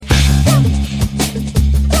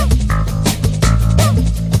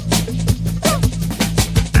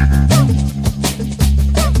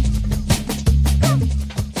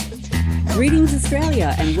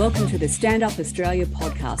Australia, and welcome to the Stand Up Australia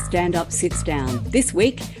podcast, Stand Up Sits Down. This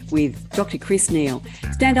week with Dr. Chris Neil.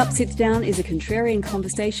 Stand Up Sits Down is a contrarian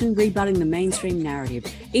conversation rebutting the mainstream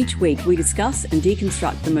narrative. Each week we discuss and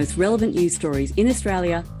deconstruct the most relevant news stories in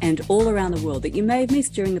Australia and all around the world that you may have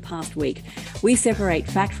missed during the past week. We separate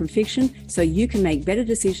fact from fiction so you can make better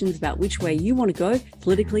decisions about which way you want to go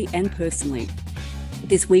politically and personally.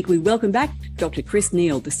 This week, we welcome back Dr. Chris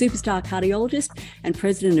Neil, the superstar cardiologist and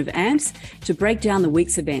president of AMPS, to break down the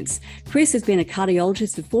week's events. Chris has been a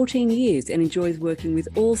cardiologist for 14 years and enjoys working with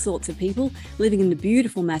all sorts of people, living in the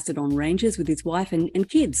beautiful Macedon Ranges with his wife and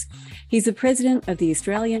kids. He's the president of the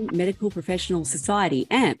Australian Medical Professional Society,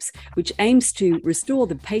 AMPS, which aims to restore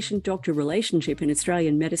the patient-doctor relationship in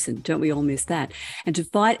Australian medicine. Don't we all miss that? And to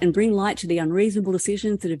fight and bring light to the unreasonable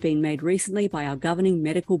decisions that have been made recently by our governing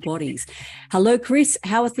medical bodies. Hello, Chris.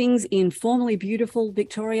 How are things in formerly beautiful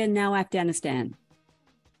Victoria, now Afghanistan?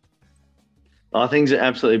 Oh, things are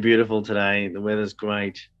absolutely beautiful today. The weather's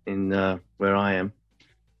great in where I am.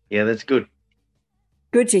 Yeah, that's good.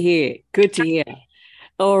 Good to hear. Good to hear.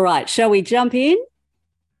 All right. Shall we jump in?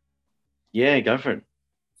 Yeah, go for it.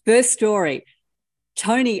 First story.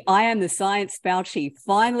 Tony, I am the science Fauci,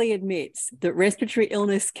 finally admits that respiratory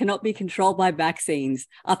illness cannot be controlled by vaccines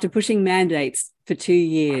after pushing mandates for 2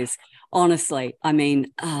 years. Honestly, I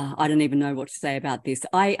mean, I don't even know what to say about this.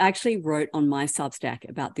 I actually wrote on my Substack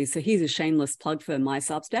about this. So here's a shameless plug for my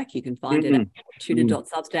Substack. You can find it at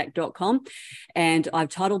tutor.substack.com. And I've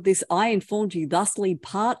titled this, I Informed You Thusly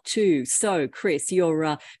Part 2. So, Chris,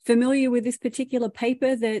 you're familiar with this particular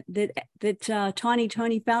paper that Tiny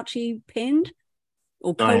Tony Fauci penned?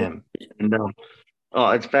 I am. No. Oh,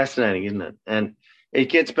 it's fascinating, isn't it? And it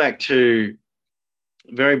gets back to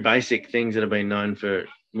very basic things that have been known for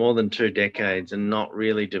more than 2 decades and not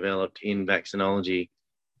really developed in vaccinology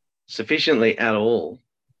sufficiently at all.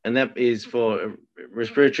 And that is for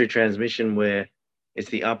respiratory transmission, where it's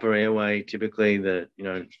the upper airway, typically the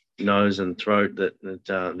nose and throat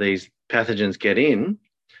that these pathogens get in.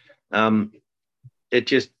 It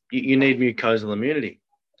just you need mucosal immunity,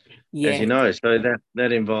 as you know. So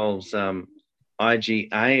that involves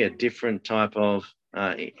IgA, a different type of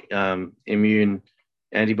immune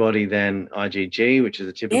antibody than IgG, which is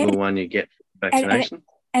a typical one you get for vaccination.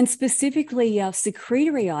 And specifically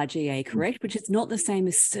secretory IgA, correct? Which is not the same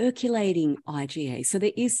as circulating IgA. So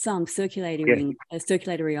there is some circulatory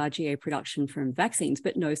IgA production from vaccines,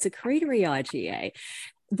 but no secretory IgA.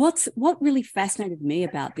 What really fascinated me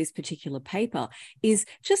about this particular paper is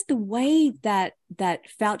just the way that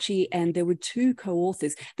Fauci, and there were 2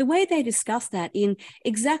 co-authors, the way they discussed that in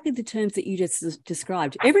exactly the terms that you just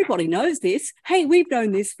described. Everybody knows this. Hey, we've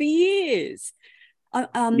known this for years.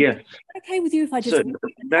 Yeah. Okay with you if I just... So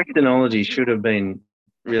vaccinology should have been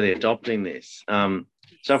really adopting this. So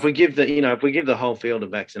if we give the whole field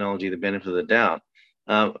of vaccinology the benefit of the doubt,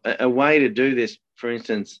 a way to do this, for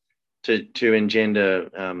instance, to engender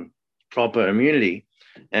proper immunity,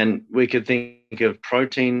 and we could think of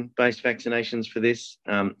protein-based vaccinations for this,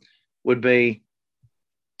 would be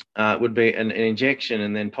an injection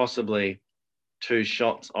and then possibly 2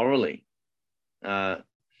 shots orally,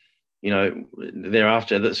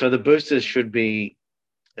 thereafter. So the boosters should be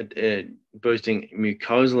boosting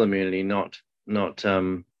mucosal immunity, not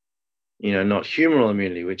humoral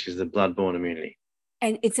immunity, which is the blood-borne immunity.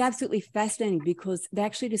 And it's absolutely fascinating because they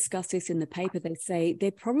actually discuss this in the paper. They say there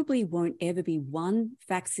probably won't ever be one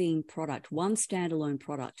vaccine product, one standalone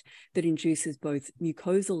product that induces both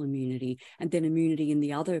mucosal immunity and then immunity in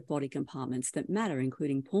the other body compartments that matter,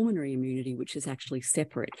 including pulmonary immunity, which is actually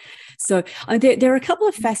separate. So there are a couple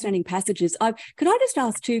of fascinating passages. Could I just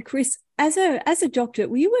ask too, Chris, as a doctor,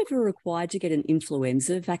 were you ever required to get an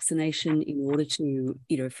influenza vaccination in order to,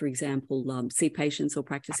 for example, see patients or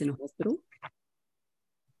practice in a hospital?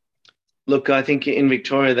 Look, I think in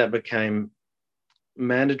Victoria that became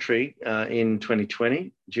mandatory in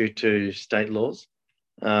 2020 due to state laws.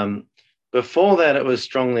 Before that, it was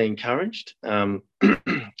strongly encouraged. I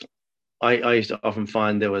used to often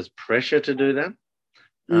find there was pressure to do that.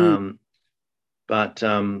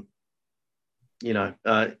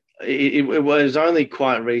 It was only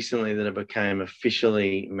quite recently that it became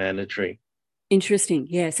officially mandatory. Interesting.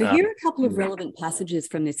 Yeah. So here are a couple of relevant passages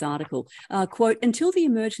from this article. Quote, until the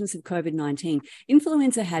emergence of COVID-19,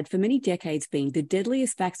 influenza had for many decades been the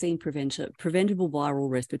deadliest vaccine preventable viral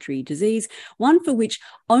respiratory disease, one for which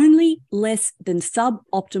only less than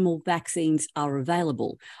suboptimal vaccines are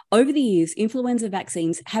available. Over the years, influenza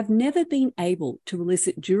vaccines have never been able to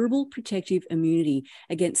elicit durable protective immunity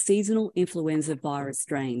against seasonal influenza virus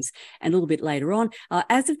strains. And a little bit later on,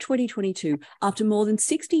 as of 2022, after more than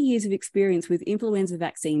 60 years of experience with with influenza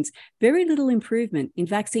vaccines, very little improvement in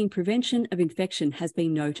vaccine prevention of infection has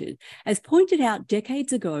been noted. As pointed out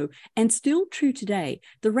decades ago, and still true today,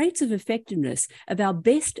 the rates of effectiveness of our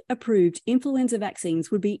best approved influenza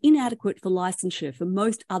vaccines would be inadequate for licensure for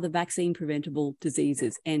most other vaccine preventable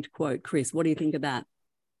diseases, end quote. Chris, what do you think of that?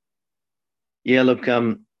 Yeah, look,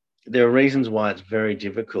 there are reasons why it's very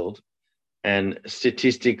difficult and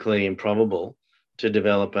statistically improbable to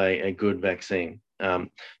develop a good vaccine.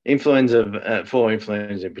 Influenza, for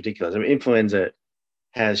influenza in particular, I mean, influenza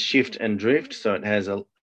has shift and drift, so it has a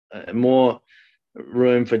more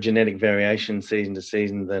room for genetic variation season to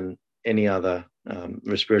season than any other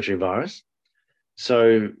respiratory virus.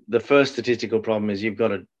 So the first statistical problem is you've got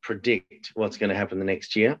to predict what's going to happen the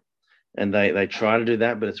next year, and they try to do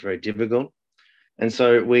that, but it's very difficult. And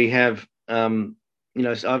so we have I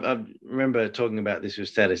remember talking about this with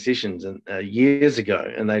statisticians years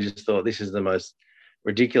ago, and they just thought this is the most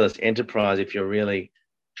ridiculous enterprise if you're really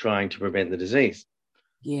trying to prevent the disease.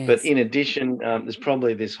 Yes. But in addition, there's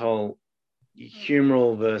probably this whole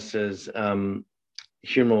humoral versus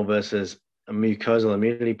mucosal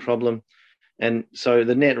immunity problem. And so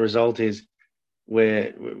the net result is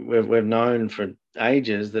we've known for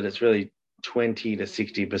ages that it's really 20 to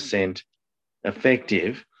 60%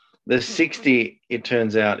 effective. The 60, it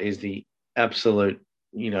turns out, is the absolute,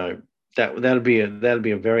 that'll be a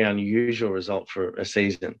very unusual result for a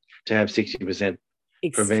season to have 60%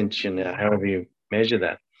 prevention, however you measure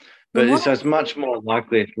that. But so it's much more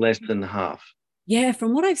likely it's less than half. Yeah,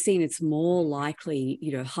 from what I've seen, it's more likely,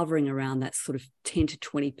 hovering around that sort of 10 to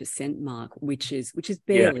 20% mark, which is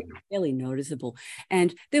barely noticeable.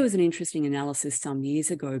 And there was an interesting analysis some years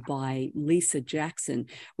ago by Lisa Jackson,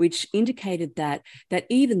 which indicated that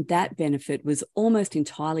even that benefit was almost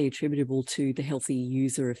entirely attributable to the healthy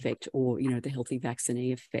user effect, or, the healthy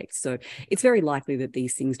vaccinee effect. So it's very likely that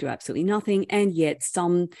these things do absolutely nothing. And yet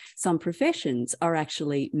some professions are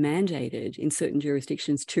actually mandated in certain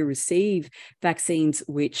jurisdictions to receive vaccines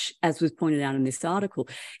which, as was pointed out in this article,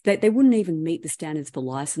 that they wouldn't even meet the standards for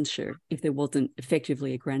licensure if there wasn't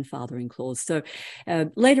effectively a grandfathering clause. So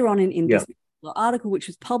later on in this article, which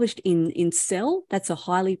was published in Cell, that's a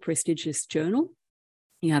highly prestigious journal.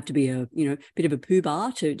 You have to be a bit of a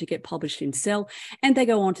poobah to get published in Cell. And they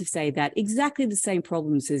go on to say that exactly the same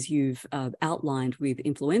problems as you've outlined with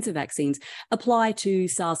influenza vaccines apply to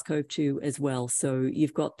SARS-CoV-2 as well. So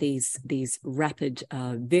you've got these rapid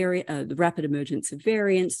rapid emergence of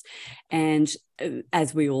variants, and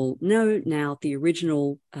as we all know now, the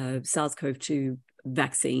original SARS-CoV-2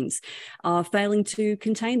 vaccines are failing to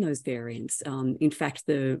contain those variants. In fact,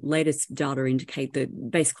 the latest data indicate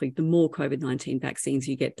that basically the more COVID-19 vaccines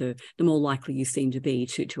you get, the more likely you seem to be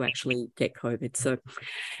to actually get COVID. So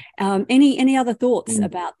any other thoughts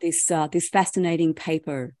about this fascinating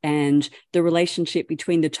paper and the relationship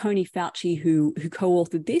between the Tony Fauci who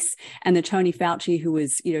co-authored this and the Tony Fauci who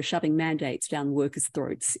was shoving mandates down workers'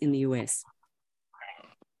 throats in the US?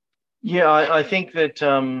 Yeah, I think that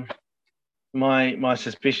my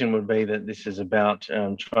suspicion would be that this is about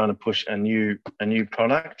trying to push a new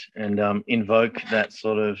product and invoke that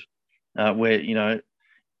sort of where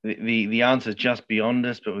the answer is just beyond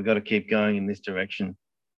us, but we've got to keep going in this direction.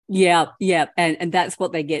 Yeah, and that's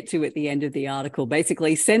what they get to at the end of the article.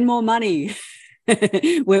 Basically, send more money.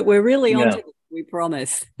 we're really onto it, we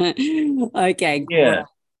promise. Okay. Yeah.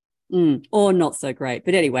 Or not so great,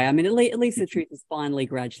 but anyway, I mean, at least the truth is finally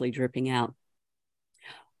gradually dripping out.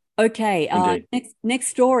 Okay, next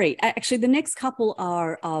story. Actually, the next couple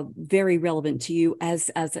are very relevant to you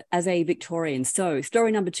as a Victorian. So,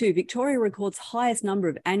 story number 2: Victoria records highest number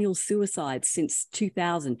of annual suicides since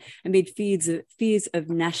 2000 amid fears of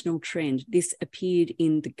national trend. This appeared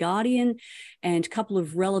in The Guardian, and a couple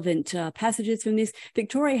of relevant passages from this.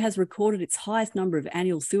 Victoria has recorded its highest number of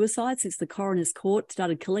annual suicides since the Coroner's Court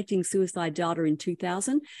started collecting suicide data in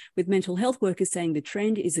 2000, with mental health workers saying the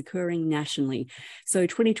trend is occurring nationally. So,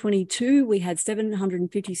 2022, we had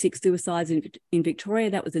 756 suicides in Victoria.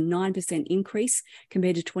 That was a 9% increase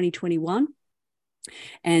compared to 2021.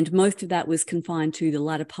 And most of that was confined to the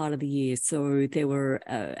latter part of the year. So there were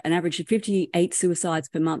an average of 58 suicides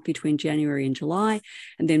per month between January and July.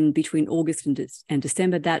 And then between August and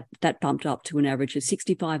December, that bumped up to an average of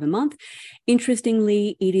 65 a month.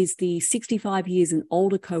 Interestingly, it is the 65 years and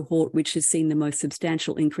older cohort which has seen the most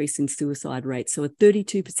substantial increase in suicide rates. So a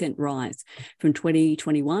 32% rise from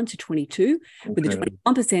 2021 to 22, with a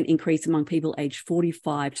 21% increase among people aged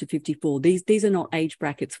 45 to 54. These are not age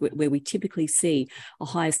brackets where we typically see a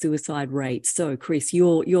higher suicide rate. So, Chris,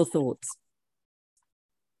 your thoughts?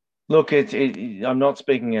 Look, I'm not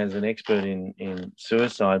speaking as an expert in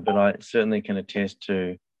suicide, but I certainly can attest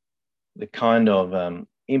to the kind of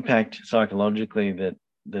impact psychologically that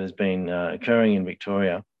has been occurring in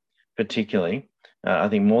Victoria, particularly, I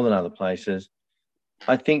think more than other places.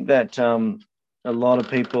 I think that a lot of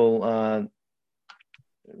people are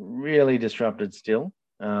really disrupted still,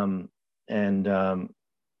 and a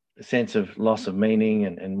sense of loss of meaning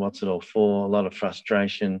and what's it all for, a lot of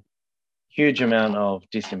frustration, huge amount of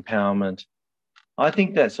disempowerment. I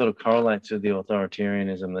think that sort of correlates with the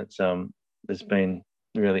authoritarianism that's been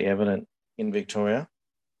really evident in Victoria.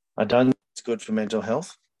 I don't think it's good for mental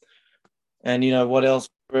health. And what else?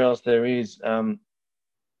 Where else there is?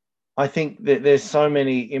 I think that there's so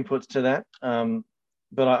many inputs to that,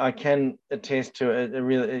 but I can attest to a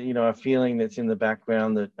real, a feeling that's in the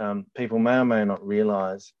background that people may or may not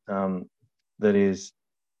realise that is,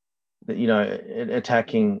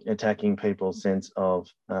 attacking people's sense of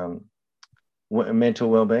mental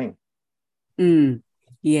well-being.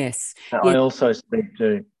 Yes. I also speak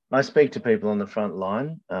to people on the front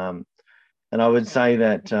line, and I would say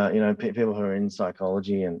that people who are in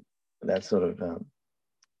psychology and that sort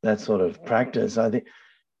of practice, I think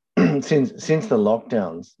since the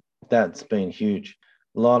lockdowns, that's been huge.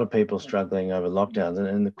 A lot of people struggling over lockdowns,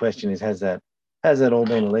 and the question is, has that all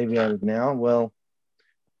been alleviated now? Well,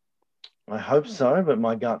 I hope so, but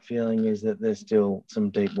my gut feeling is that there's still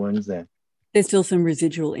some deep wounds there. There's still some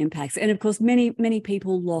residual impacts. And of course, many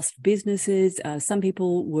people lost businesses. Some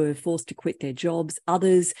people were forced to quit their jobs.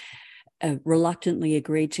 Others reluctantly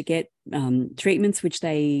agreed to get treatments which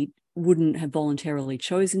they wouldn't have voluntarily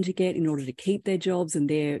chosen to get in order to keep their jobs. And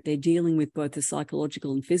they're dealing with both the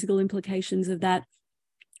psychological and physical implications of that.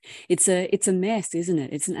 It's a mess, isn't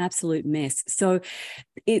it? It's an absolute mess. So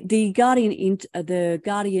the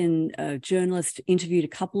Guardian journalist interviewed a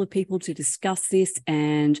couple of people to discuss this,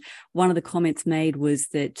 and one of the comments made was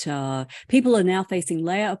that people are now facing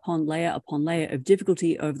layer upon layer upon layer of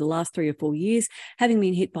difficulty over the last 3 or 4 years, having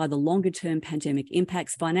been hit by the longer-term pandemic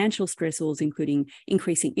impacts, financial stressors, including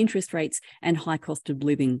increasing interest rates and high cost of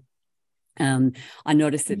living. I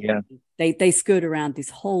noticed that they skirt around this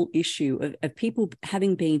whole issue of people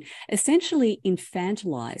having been essentially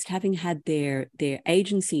infantilized, having had their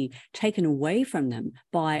agency taken away from them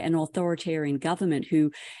by an authoritarian government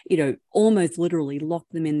who, almost literally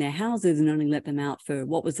locked them in their houses and only let them out for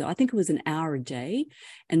I think it was an hour a day,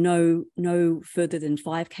 and no further than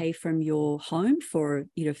 5K from your home for,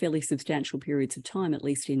 fairly substantial periods of time, at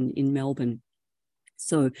least in Melbourne.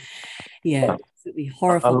 So, yeah, absolutely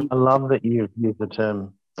horrifying. I love that you've used the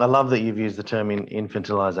term. I love that you've used the term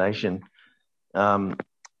infantilization.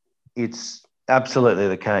 It's absolutely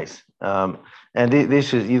the case, and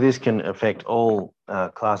this can affect all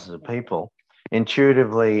classes of people.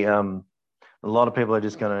 Intuitively, a lot of people are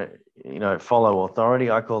just going to, follow authority.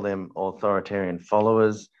 I call them authoritarian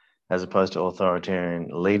followers as opposed to authoritarian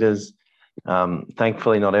leaders.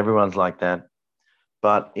 Thankfully, not everyone's like that,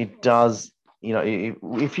 but it does.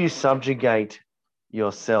 If you subjugate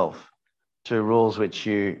yourself to rules which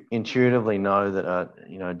you intuitively know that are,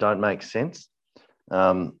 don't make sense,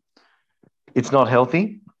 it's not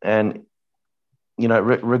healthy. And,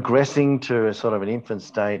 regressing to a sort of an infant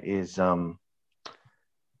state is, I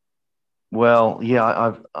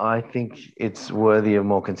think it's worthy of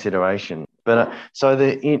more consideration. But back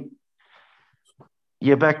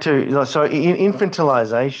to,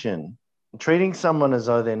 infantilization, treating someone as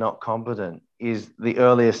though they're not competent is the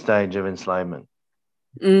earliest stage of enslavement.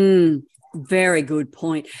 Very good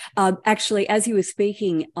point. Actually, as you were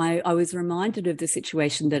speaking, I was reminded of the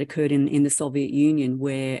situation that occurred in the Soviet Union,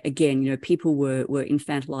 where, again, people were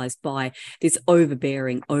infantilized by this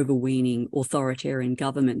overbearing, overweening authoritarian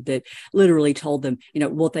government that literally told them,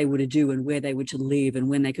 what they were to do and where they were to live and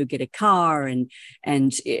when they could get a car, and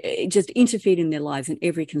it just interfered in their lives in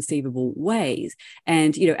every conceivable ways.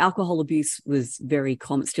 And, alcohol abuse was very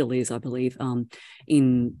common, still is, I believe,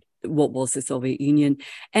 in what was the Soviet Union,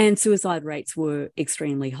 and suicide rates were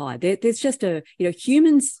extremely high. There's just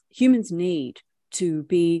humans need to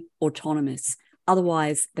be autonomous.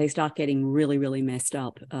 Otherwise, they start getting really, really messed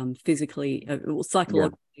up physically,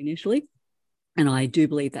 psychologically initially. And I do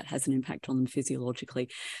believe that has an impact on them physiologically.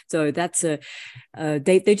 So that's they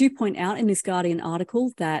do point out in this Guardian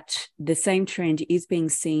article that the same trend is being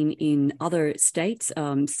seen in other states.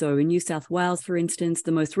 So in New South Wales, for instance,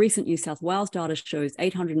 the most recent New South Wales data shows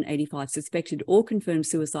 885 suspected or confirmed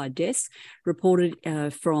suicide deaths reported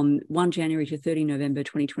from 1 January to 30 November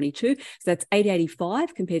 2022. So that's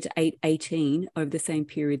 885 compared to 818 over the same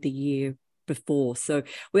period the year before. So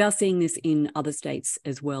we are seeing this in other states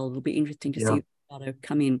as well. It'll be interesting to see data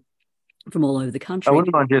come in from all over the country. I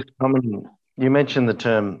wouldn't mind just commenting. You mentioned the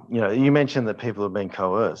term, you mentioned that people have been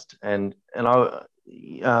coerced, and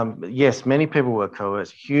yes, many people were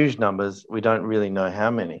coerced, huge numbers. We don't really know how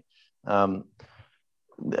many.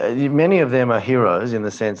 Many of them are heroes in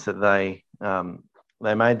the sense that they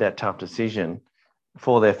made that tough decision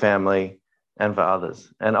for their family and for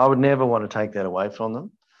others. And I would never want to take that away from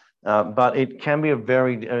them. But it can be a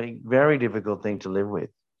very difficult thing to live with,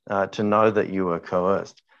 to know that you were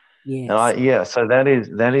coerced. Yes. So that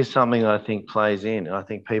is something I think plays in. And I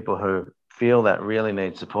think people who feel that really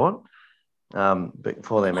need support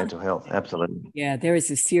for their mental health. Absolutely. Yeah, there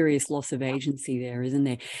is a serious loss of agency there, isn't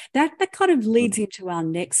there? That kind of leads into our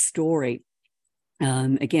next story.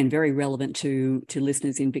 Again, very relevant to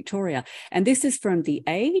listeners in Victoria. And this is from The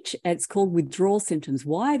Age. It's called Withdrawal Symptoms,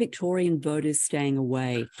 Why Victorian Voters Staying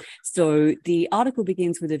Away. So the article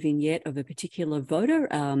begins with a vignette of a particular voter,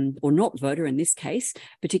 or not voter in this case,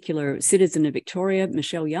 particular citizen of Victoria,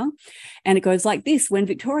 Michelle Young. And it goes like this. When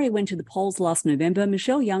Victoria went to the polls last November,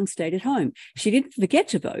 Michelle Young stayed at home. She didn't forget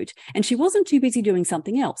to vote, and she wasn't too busy doing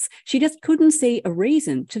something else. She just couldn't see a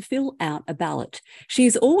reason to fill out a ballot. She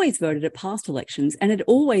has always voted at past elections and had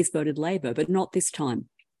always voted Labor, but not this time.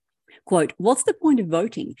 Quote, what's the point of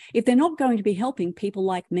voting if they're not going to be helping people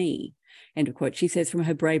like me? End of quote. She says from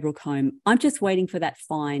her Braybrook home, I'm just waiting for that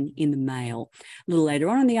fine in the mail. A little later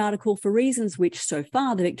on in the article, for reasons which so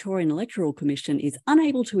far the Victorian Electoral Commission is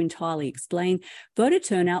unable to entirely explain, voter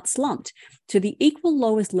turnout slumped to the equal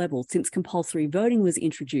lowest level since compulsory voting was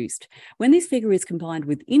introduced. When this figure is combined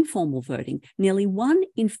with informal voting, nearly 1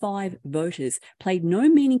 in 5 voters played no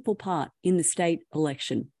meaningful part in the state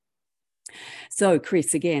election. So,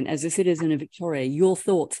 Chris, again, as a citizen of Victoria, your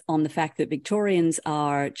thoughts on the fact that Victorians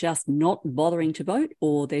are just not bothering to vote,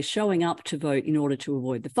 or they're showing up to vote in order to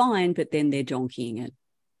avoid the fine, but then they're donkeying it?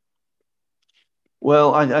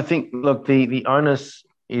 Well, I think, look, the onus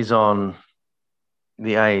is on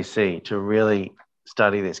the AEC to really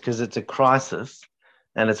study this, because it's a crisis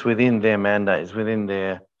and it's within their mandate, it's within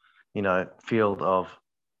their, field of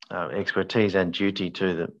expertise and duty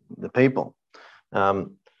to the people.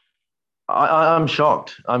 I'm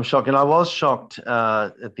shocked. And I was shocked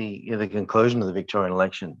at the conclusion of the Victorian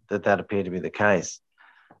election that appeared to be the case.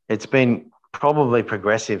 It's been probably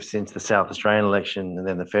progressive since the South Australian election and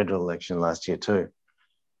then the federal election last year too.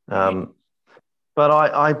 But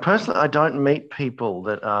I personally, I don't meet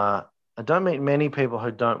many people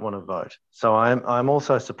who don't want to vote. So I'm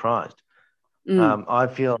also surprised. I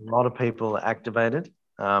feel a lot of people are activated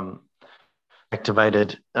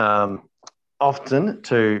often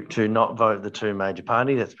to not vote the two major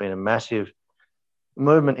parties. That's been a massive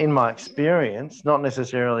movement in my experience, not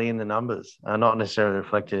necessarily in the numbers, not necessarily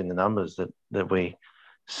reflected in the numbers that we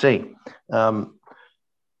see. And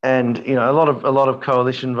a lot of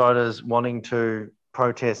coalition voters wanting to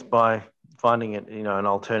protest by finding it, an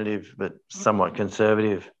alternative but somewhat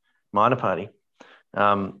conservative minor party.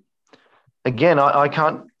 Again, I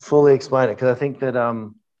can't fully explain it, because I think that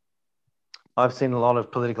I've seen a lot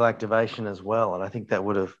of political activation as well, and I think that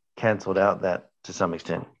would have cancelled out that to some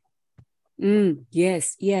extent.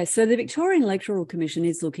 Yes. So the Victorian Electoral Commission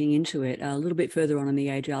is looking into it a little bit further on in the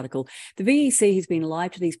Age article. The VEC has been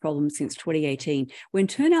alive to these problems since 2018, when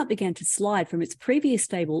turnout began to slide from its previously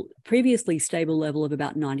stable level of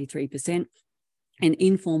about 93%. And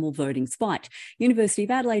informal voting spiked. University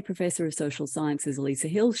of Adelaide Professor of Social Sciences, Elisa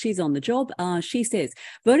Hill, she's on the job. She says,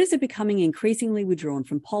 voters are becoming increasingly withdrawn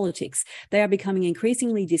from politics. They are becoming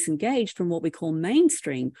increasingly disengaged from what we call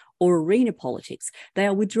mainstream or arena politics. They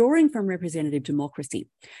are withdrawing from representative democracy.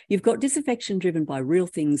 You've got disaffection driven by real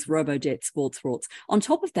things, robo-debt, sports frauds. On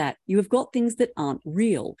top of that, you have got things that aren't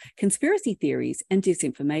real, conspiracy theories and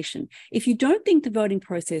disinformation. If you don't think the voting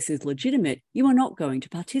process is legitimate, you are not going to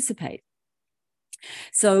participate.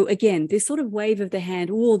 So again, this sort of wave of the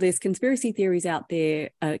hand, there's conspiracy theories out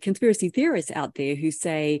there, conspiracy theorists out there who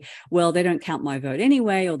say, well, they don't count my vote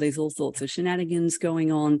anyway, or there's all sorts of shenanigans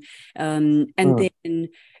going on. Then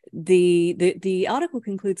the article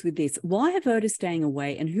concludes with this: why are voters staying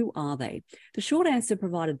away, and who are they? The short answer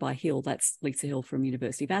provided by Hill, that's Lisa Hill from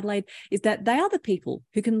University of Adelaide, is that they are the people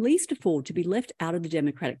who can least afford to be left out of the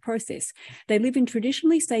democratic process. They live in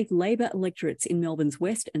traditionally safe Labor electorates in Melbourne's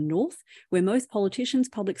west and north, where most politicians,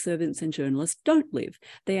 public servants and journalists don't live.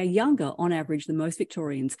 They are younger on average than most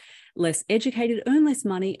Victorians, less educated, earn less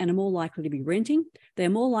money, and are more likely to be renting. They are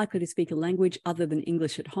more likely to speak a language other than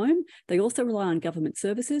English at home. They also rely on government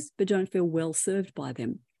services, but don't feel well served by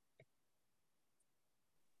them.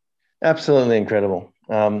 Absolutely incredible.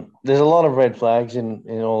 There's a lot of red flags in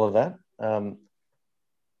all of that.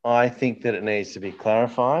 I think that it needs to be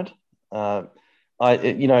clarified.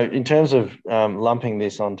 In terms of lumping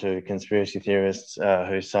this onto conspiracy theorists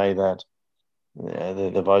who say that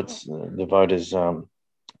the votes, the voters,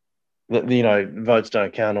 votes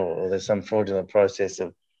don't count, or there's some fraudulent process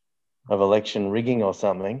of election rigging or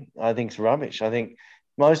something, I think is rubbish. I think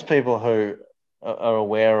most people who are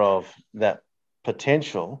aware of that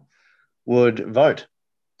potential would vote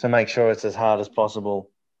to make sure it's as hard as possible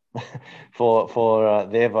for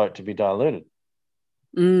their vote to be diluted.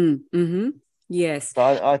 Mm-hmm. Yes. So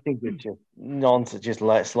I think it's just nonsense, just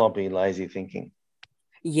sloppy, lazy thinking.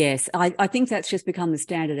 Yes, I think that's just become the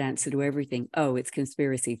standard answer to everything. Oh, it's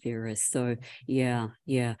conspiracy theorists. So yeah.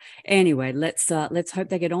 Anyway, let's hope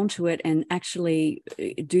they get onto it and actually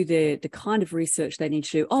do the kind of research they need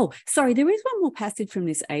to do. Oh, sorry, there is one more passage from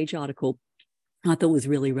this Age article I thought was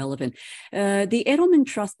really relevant. The Edelman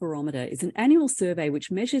Trust Barometer is an annual survey which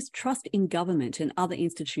measures trust in government and other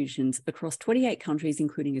institutions across 28 countries,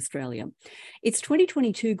 including Australia. Its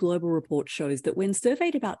 2022 global report shows that when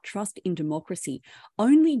surveyed about trust in democracy,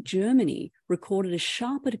 only Germany recorded a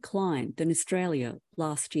sharper decline than Australia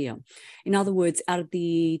last year. In other words, out of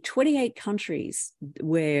the 28 countries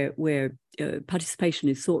where participation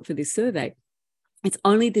is sought for this survey, it's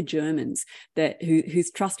only the Germans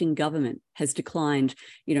whose trust in government has declined,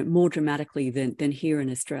 more dramatically than here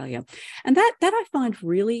in Australia. And that I find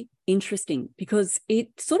really interesting because it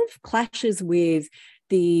sort of clashes with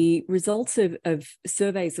the results of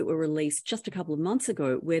surveys that were released just a couple of months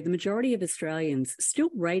ago, where the majority of Australians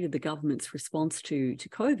still rated the government's response to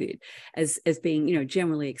COVID as being,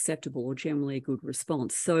 generally acceptable or generally a good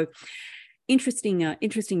response. So interesting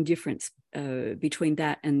difference between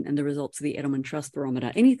that and the results of the Edelman Trust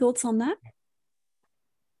Barometer. Any thoughts on that?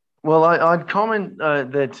 Well, I'd comment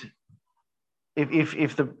that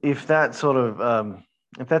if that sort of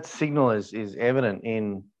if that signal is evident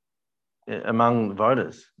among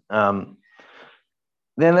voters, then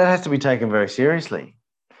that has to be taken very seriously.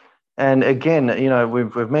 And again,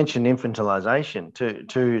 we've mentioned infantilization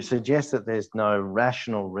to suggest that there's no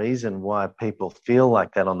rational reason why people feel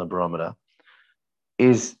like that on the barometer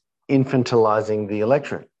is infantilizing the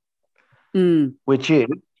electorate, which is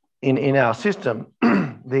in our system,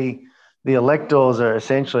 the electors are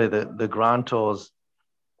essentially the grantors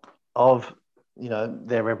of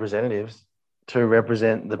their representatives to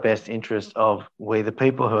represent the best interest of we the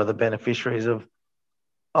people who are the beneficiaries of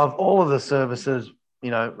all of the services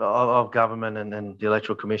of government and the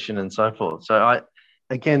Electoral Commission and so forth. So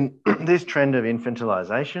again, this trend of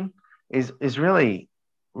infantilization is really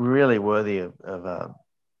worthy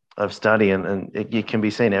of study, and it can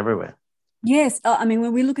be seen everywhere. Yes, I mean,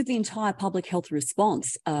 when we look at the entire public health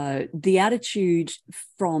response, the attitude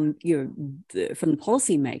from from the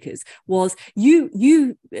policymakers was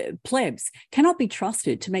you plebs cannot be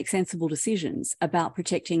trusted to make sensible decisions about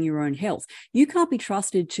protecting your own health. You can't be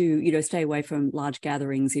trusted to stay away from large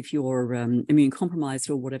gatherings if you're immune compromised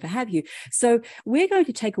or whatever have you. So we're going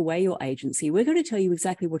to take away your agency. We're going to tell you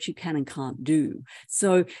exactly what you can and can't do.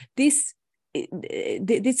 So this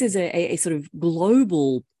is a sort of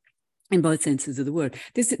global, in both senses of the word,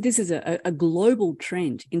 this is a global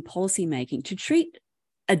trend in policymaking to treat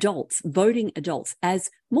voting adults, as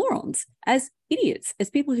morons, as idiots, as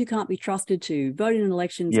people who can't be trusted to vote in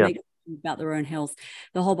elections, make decisions about their own health,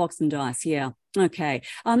 the whole box and dice. Yeah. Okay.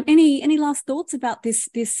 Any last thoughts about this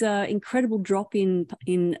incredible drop in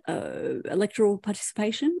electoral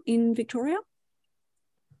participation in Victoria?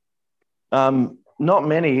 Not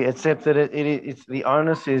many, except that it's the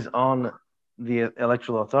onus is on the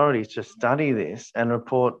electoral authorities to study this and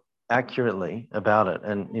report accurately about it.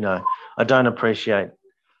 And, I don't appreciate,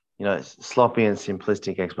 sloppy and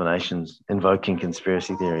simplistic explanations invoking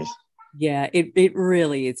conspiracy theories. Yeah, it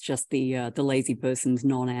really is just the lazy person's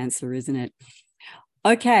non-answer, isn't it?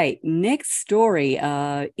 Okay, next story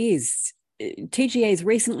is TGA's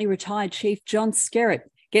recently retired chief, John Skerritt,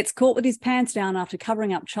 gets caught with his pants down after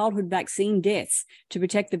covering up childhood vaccine deaths to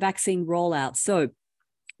protect the vaccine rollout. So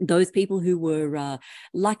those people who were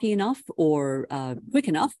lucky enough or quick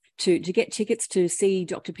enough to get tickets to see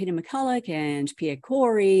Dr. Peter McCulloch and Pierre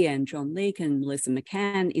Corey and John Leake and Melissa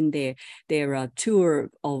McCann in their tour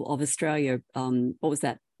of Australia, what was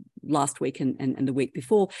that, last week and the week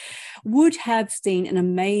before, would have seen an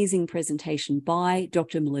amazing presentation by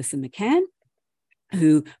Dr. Melissa McCann,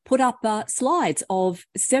 who put up slides of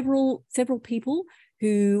several people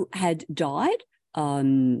who had died.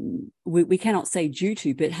 We cannot say due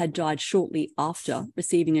to, but had died shortly after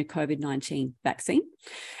receiving a COVID-19 vaccine.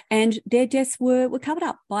 And their deaths were covered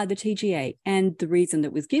up by the TGA. And the reason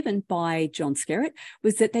that was given by John Skerritt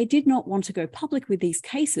was that they did not want to go public with these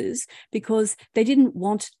cases because they didn't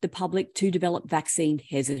want the public to develop vaccine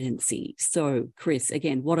hesitancy. So, Chris,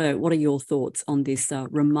 again, what are your thoughts on this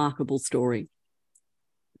remarkable story?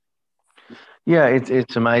 Yeah,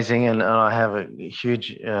 it's amazing, and I have a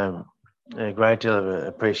great deal of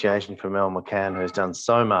appreciation for Mel McCann, who's done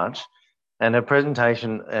so much, and her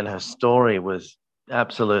presentation and her story was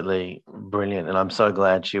absolutely brilliant, and I'm so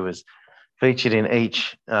glad she was featured in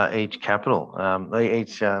each capital,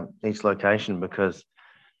 each location, because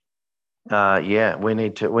yeah, we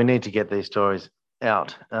need to get these stories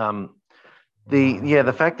out.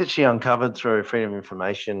 The fact that she uncovered through Freedom of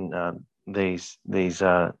Information these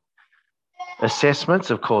assessments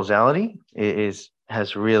of causality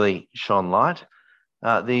has really shone light.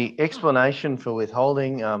 The explanation for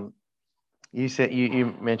withholding,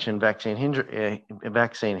 you mentioned vaccine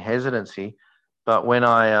hesitancy, but when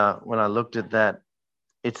I looked at that,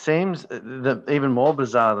 it seems that even more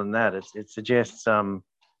bizarre than that. It suggests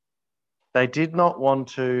they did not want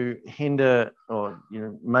to hinder or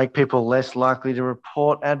make people less likely to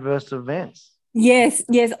report adverse events Yes,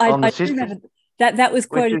 yes, on the I do system, remember that was which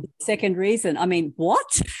quoted is as the second reason. I mean,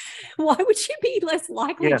 what? Why would you be less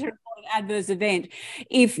likely yeah, to report an adverse event?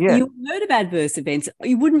 If yeah. you heard of adverse events,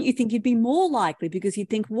 wouldn't you think you'd be more likely, because you'd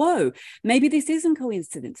think, whoa, maybe this isn't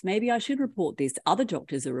coincidence. Maybe I should report this. Other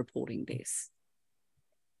doctors are reporting this.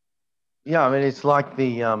 Yeah, I mean, it's like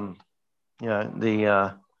the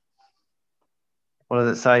what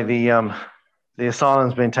does it say? The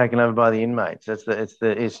asylum's been taken over by the inmates.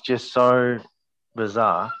 It's just so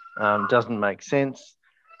bizarre. Doesn't make sense,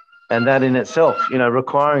 and that in itself,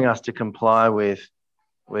 requiring us to comply with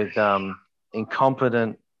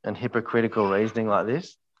incompetent and hypocritical reasoning like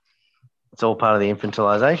this, it's all part of the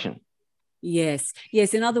infantilization. Yes,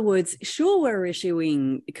 yes. In other words, sure, we're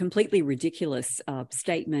issuing completely ridiculous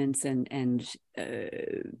statements and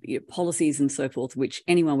policies and so forth, which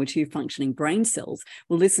anyone with two functioning brain cells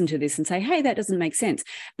will listen to this and say, "Hey, that doesn't make sense."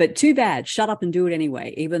 But too bad, shut up and do it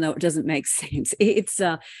anyway, even though it doesn't make sense. It's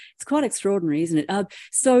quite extraordinary, isn't it?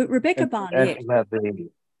 So Rebecca And Barnett. about the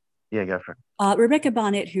yeah, go for it. Rebecca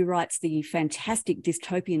Barnett, who writes the fantastic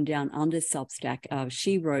Dystopian Down Under Substack,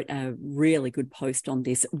 she wrote a really good post on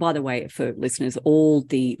this. By the way, for listeners, all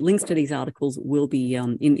the links to these articles will be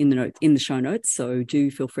in the show notes. So do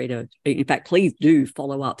feel free to, in fact, please do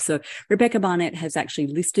follow up. So Rebecca Barnett has actually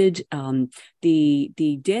listed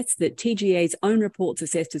the deaths that TGA's own reports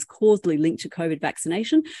assessed as causally linked to COVID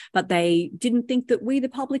vaccination, but they didn't think that we, the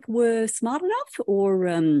public, were smart enough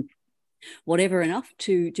or whatever enough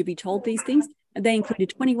to be told these things. And they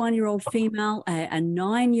included a 21-year-old female, a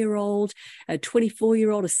 9-year-old, a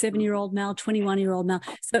 24-year-old, a 7-year-old male, 21-year-old male.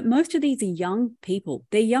 So most of these are young people.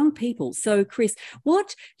 They're young people. So Chris, tell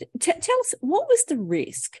us, what was the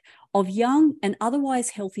risk of young and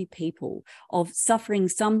otherwise healthy people of suffering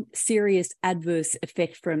some serious adverse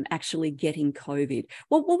effect from actually getting COVID?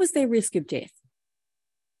 What was their risk of death?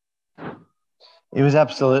 It was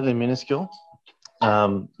absolutely minuscule.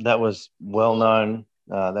 That was well known.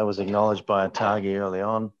 That was acknowledged by ATAGI early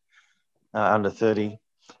on, under 30,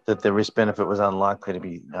 that the risk benefit was unlikely to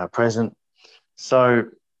be present. So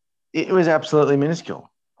it was absolutely minuscule.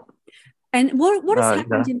 And what has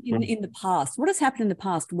happened in the past? What has happened in the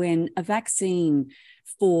past when a vaccine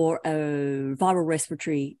for a viral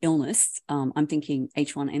respiratory illness, I'm thinking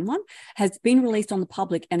H1N1, has been released on the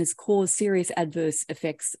public and has caused serious adverse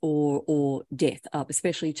effects or death,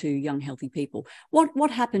 especially to young, healthy people?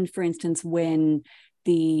 What happened, for instance, when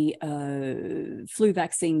the flu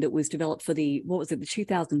vaccine that was developed for the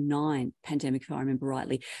 2009 pandemic, if I remember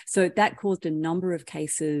rightly. So that caused a number of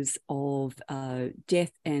cases of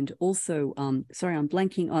death and also, sorry, I'm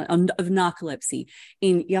blanking of narcolepsy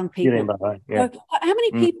in young people. Yeah. So how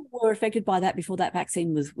many people were affected by that before that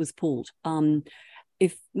vaccine was pulled? The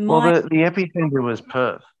epicenter was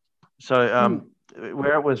Perth. So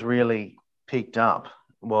where it was really peaked up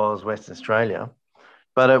was Western Australia.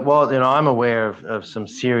 But it was, I'm aware of some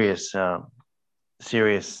serious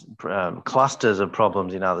clusters of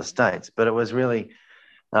problems in other states. But it was really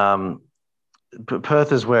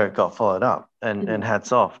Perth is where it got followed up, and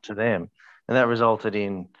hats off to them. And that resulted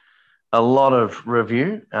in a lot of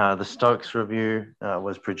review. The Stokes review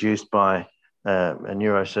was produced by a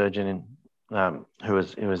neurosurgeon who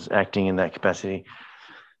was acting in that capacity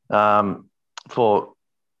for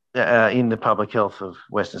in the public health of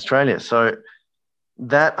Western Australia. So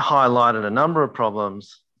that highlighted a number of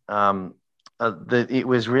problems. That it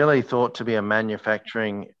was really thought to be a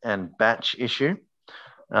manufacturing and batch issue,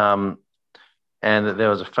 and that there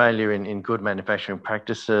was a failure in good manufacturing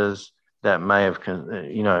practices that may have,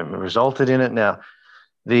 resulted in it. Now,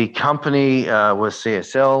 the company was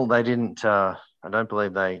CSL. They didn't. I don't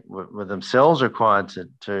believe they were themselves required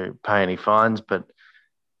to pay any fines, but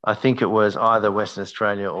I think it was either Western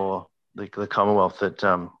Australia or the Commonwealth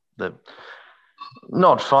that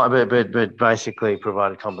Not fine, but basically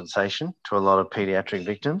provided compensation to a lot of pediatric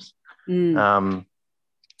victims. Do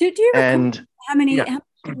you recall And how many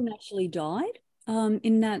children actually died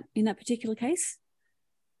in that particular case?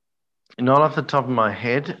 Not off the top of my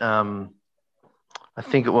head. I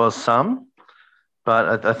think it was some,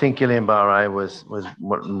 but I think Guillain-Barré was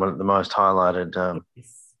one of the most highlighted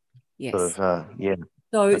Yes. yeah.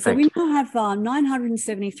 So we now have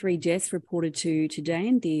 973 deaths reported to today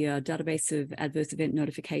in the database of adverse event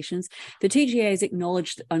notifications. The TGA has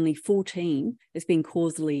acknowledged only 14 as being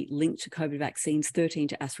causally linked to COVID vaccines, 13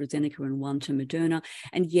 to AstraZeneca and 1 to Moderna.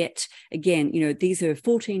 And yet, again, these are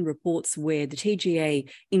 14 reports where the TGA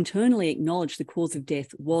internally acknowledged the cause of death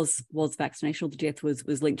was vaccination, or the death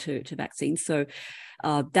was linked to vaccines. So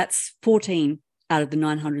that's 14 out of the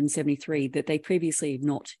 973 that they previously had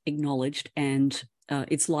not acknowledged, and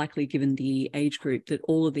it's likely, given the age group, that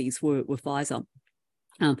all of these were Pfizer.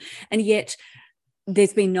 And yet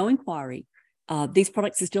there's been no inquiry. These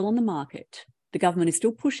products are still on the market. The government is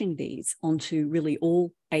still pushing these onto really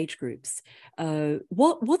all age groups.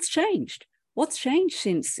 What's changed? What's changed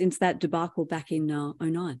since that debacle back in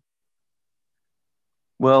 2009?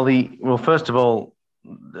 Well, first of all,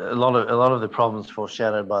 a lot of the problems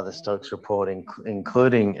foreshadowed by the Stokes report,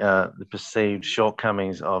 including the perceived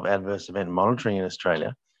shortcomings of adverse event monitoring in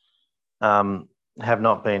Australia, have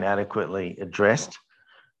not been adequately addressed.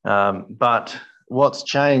 But what's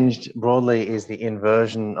changed broadly is the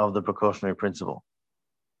inversion of the precautionary principle.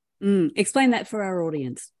 Explain that for our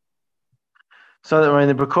audience. So,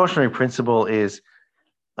 the precautionary principle is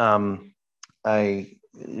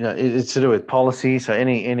it's to do with policy. So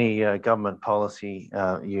any government policy,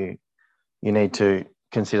 you need to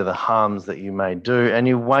consider the harms that you may do, and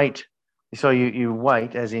you weight. So you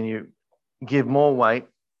weight, as in you give more weight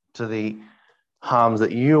to the harms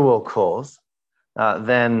that you will cause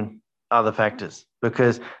than other factors,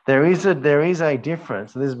 because there is a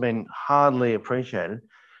difference. This has been hardly appreciated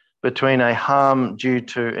between a harm due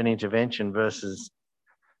to an intervention versus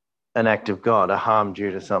an act of God, a harm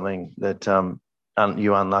due to something that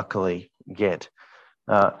you unluckily get.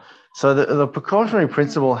 So the precautionary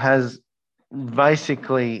principle has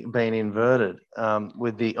basically been inverted on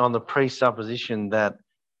the presupposition that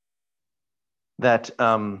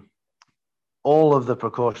all of the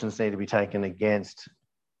precautions need to be taken against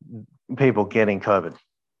people getting COVID,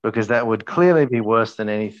 because that would clearly be worse than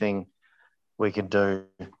anything we could do.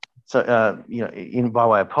 So by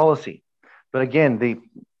way of policy, but again,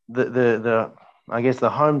 the I guess the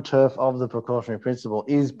home turf of the precautionary principle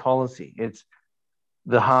is policy. It's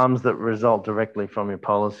the harms that result directly from your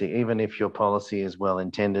policy, even if your policy is well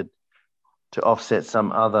intended to offset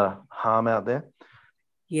some other harm out there.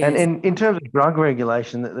 Yes. And in terms of drug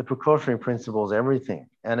regulation, the precautionary principle is everything,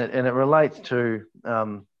 and it relates to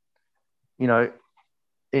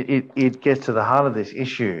it gets to the heart of this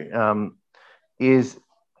issue.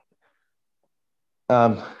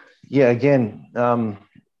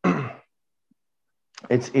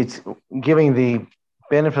 It's giving the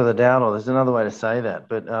benefit of the doubt, or there's another way to say that,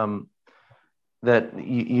 but that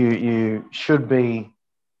you should be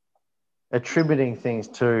attributing things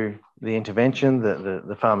to the intervention,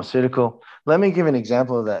 the pharmaceutical. Let me give an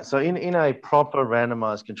example of that. So in a proper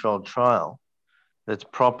randomized controlled trial that's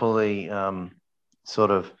properly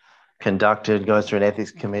sort of conducted, goes through an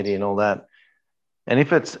ethics committee and all that, and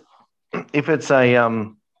if it's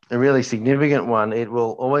a really significant one, it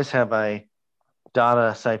will always have a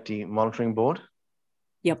data safety monitoring board.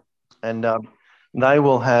 Yep. And they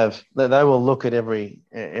will look at every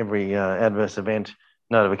adverse event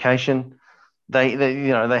notification.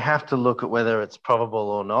 They have to look at whether it's probable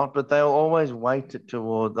or not, but they'll always weight it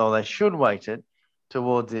towards, or they should weight it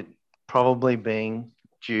towards it probably being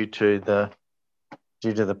due to the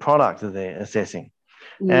product that they're assessing.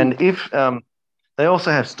 And if they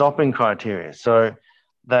also have stopping criteria, so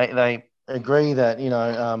they agree that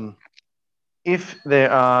if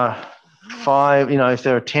there are 5, if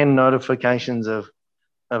there are 10 notifications of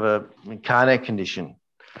a cardiac condition,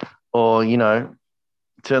 or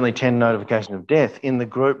certainly 10 notifications of death in the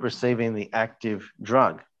group receiving the active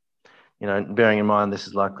drug, bearing in mind this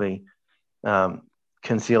is likely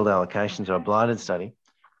concealed allocations or a blinded study,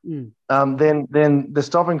 then the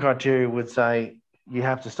stopping criteria would say you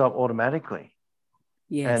have to stop automatically.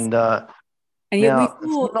 Yes. And yet we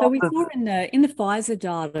saw in the Pfizer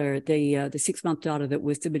data, the 6-month data that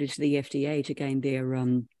was submitted to the FDA to gain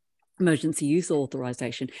emergency use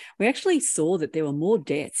authorization, we actually saw that there were more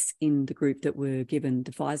deaths in the group that were given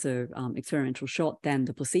the Pfizer experimental shot than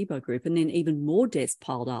the placebo group. And then even more deaths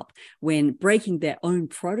piled up when, breaking their own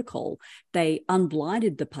protocol, they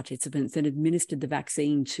unblinded the participants and administered the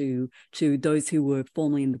vaccine to those who were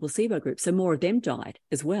formerly in the placebo group. So more of them died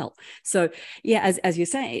as well. So yeah, as you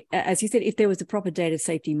said, if there was a proper data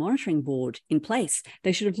safety monitoring board in place,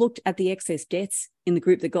 they should have looked at the excess deaths in the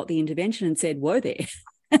group that got the intervention and said, whoa there.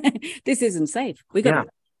 This isn't safe. We got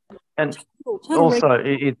and also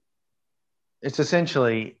it's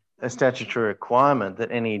essentially a statutory requirement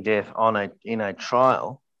that any death in a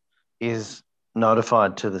trial is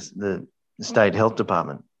notified to the state health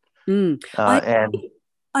department.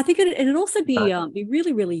 I think it'd also be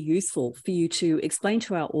really, really useful for you to explain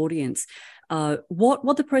to our audience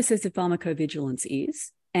what the process of pharmacovigilance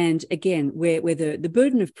is. And again, where the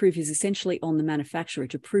burden of proof is essentially on the manufacturer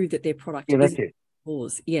to prove that their product is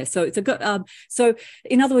cause. Yeah. So it's so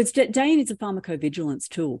in other words, DANE is a pharmacovigilance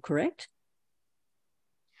tool, correct?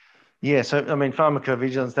 Yeah. So I mean,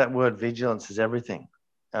 pharmacovigilance. That word vigilance is everything,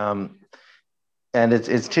 and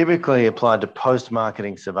it's typically applied to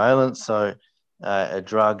post-marketing surveillance. So a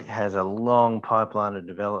drug has a long pipeline of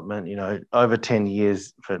development. Over 10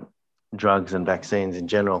 years for drugs and vaccines in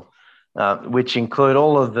general, which include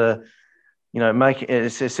all of the, making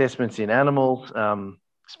assessments in animals.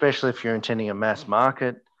 Especially if you're intending a mass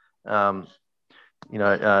market, to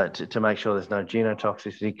make sure there's no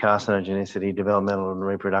genotoxicity, carcinogenicity, developmental and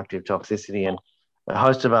reproductive toxicity, and a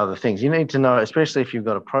host of other things. You need to know, especially if you've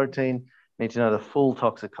got a protein, you need to know the full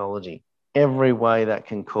toxicology, every way that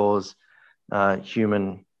can cause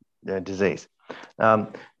human disease.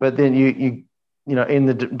 But then you in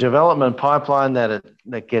the development pipeline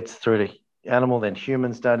that gets through to animal, then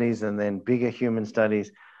human studies, and then bigger human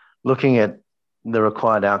studies, looking at the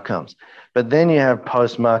required outcomes. But then you have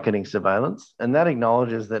post-marketing surveillance, and that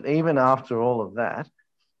acknowledges that even after all of that,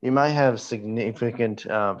 you may have significant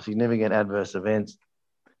adverse events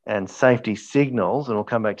and safety signals, and we'll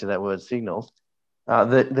come back to that word signals,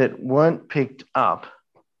 that weren't picked up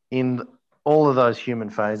in all of those human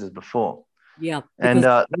phases before. Yeah. And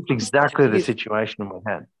that's exactly the situation we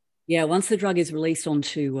had. Yeah, once the drug is released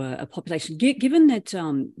onto a population, given that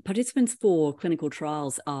participants for clinical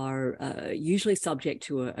trials are usually subject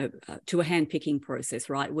to a hand-picking process,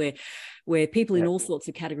 right, where people in all sorts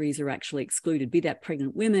of categories are actually excluded, be that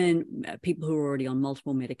pregnant women, people who are already on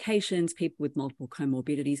multiple medications, people with multiple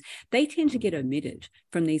comorbidities, they tend to get omitted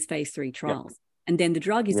from these phase 3 trials. And then the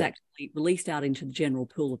drug is actually released out into the general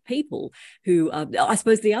pool of people who, I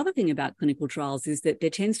suppose the other thing about clinical trials is that there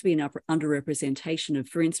tends to be an underrepresentation of,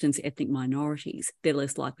 for instance, ethnic minorities. They're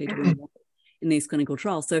less likely to enroll in these clinical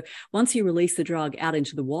trials. So once you release the drug out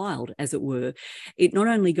into the wild, as it were, it not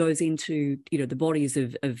only goes into, the bodies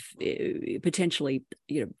of potentially,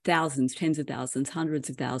 thousands, tens of thousands,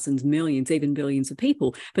 hundreds of thousands, millions, even billions of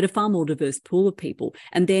people, but a far more diverse pool of people.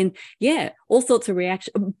 And then, all sorts of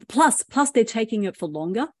reactions. Plus they're taking it for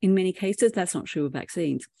longer in many cases. That's not true of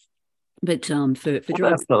vaccines. But for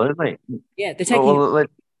drugs. Absolutely. Yeah, they're taking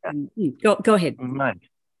Go ahead. Mate.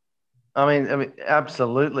 I mean,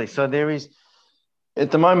 absolutely. So there is, at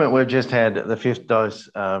the moment, we've just had the 5th dose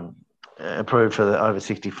approved for the over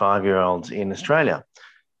 65-year-olds in Australia.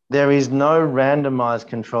 There is no randomized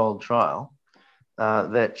controlled trial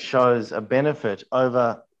that shows a benefit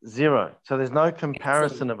over 0. So there's no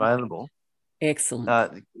comparison available.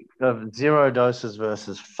 Excellent. Of 0 doses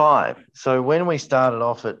versus 5. So when we started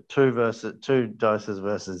off at 2 doses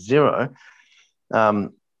versus 0,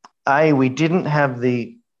 we didn't have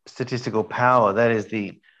the statistical power, that is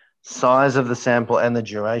the size of the sample and the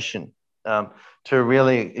duration, to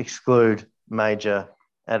really exclude major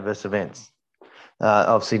adverse events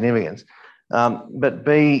of significance. But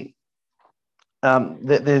B,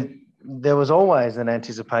 there was always an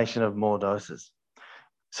anticipation of more doses.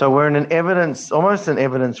 So we're in almost an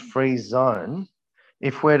evidence-free zone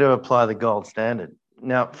if we're to apply the gold standard.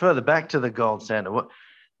 Now, further back to the gold standard,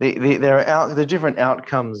 there are the different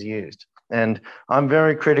outcomes used. And I'm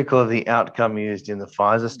very critical of the outcome used in the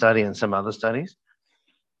Pfizer study and some other studies,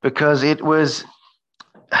 because we were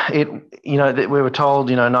told,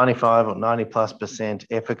 95 or 90+%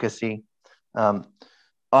 efficacy.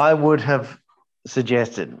 I would have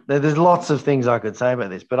suggested, there's lots of things I could say about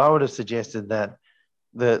this, but I would have suggested that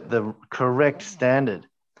the correct standard,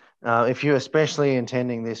 if you're especially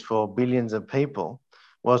intending this for billions of people,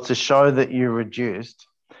 was to show that you reduced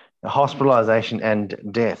hospitalization and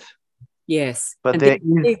death. Yes, but these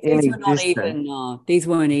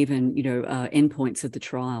weren't even endpoints of the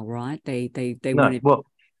trial, right? They weren't. Well,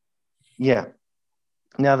 yeah.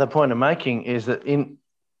 Now the point I'm making is that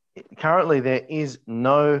currently there is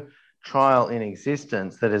no trial in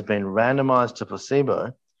existence that has been randomized to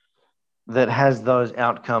placebo that has those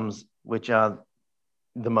outcomes which are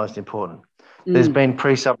the most important. There's been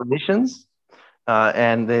presuppositions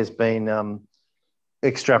and there's been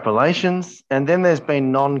extrapolations, and then there's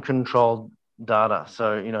been non-controlled data.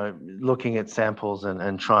 So, looking at samples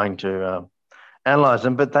and trying to analyze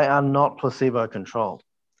them, but they are not placebo controlled.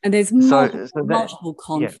 And there's multiple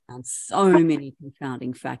confounds, so many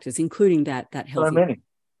confounding factors, including that healthy. So many.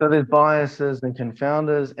 So there's biases and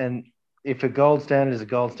confounders, and if a gold standard is a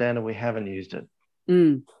gold standard, we haven't used it.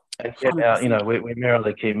 And yet, we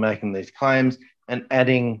merely keep making these claims and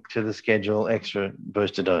adding to the schedule extra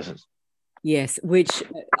booster doses. Yes, which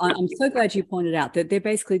I'm so glad you pointed out that there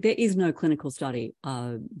is no clinical study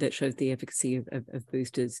that shows the efficacy of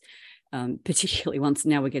boosters, particularly once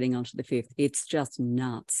now we're getting onto the fifth. It's just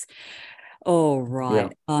nuts. All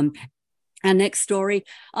right. Yeah. Our next story,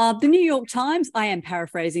 the New York Times, I am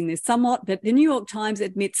paraphrasing this somewhat, but the New York Times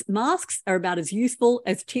admits masks are about as useful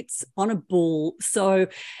as tits on a bull. So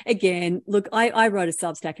again, look, I wrote a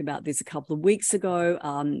Substack about this a couple of weeks ago.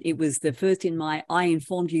 It was the first in my I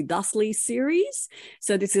Informed You Thusly series.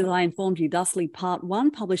 So this is I Informed You Thusly Part 1,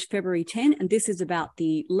 published February 10, and this is about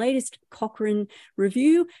the latest Cochrane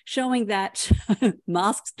review showing that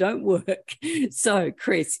masks don't work. So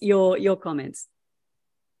Chris, your comments.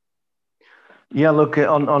 Yeah, look,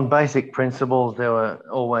 on basic principles, there were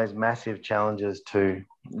always massive challenges to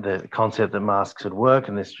the concept that masks would work,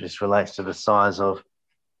 and this just relates to the size of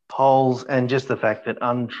holes and just the fact that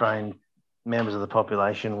untrained members of the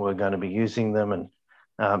population were going to be using them and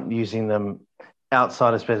using them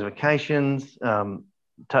outside of specifications,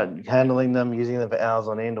 handling them, using them for hours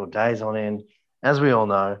on end or days on end. As we all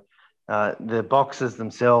know, the boxes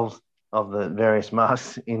themselves of the various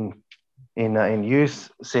masks in use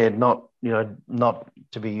said not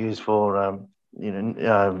to be used for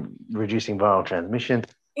reducing viral transmission.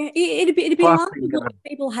 It'd be laughable if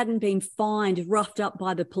people hadn't been fined, roughed up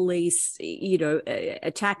by the police,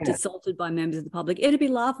 attacked, assaulted by members of the public. It'd be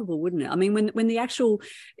laughable, wouldn't it? I mean, when the actual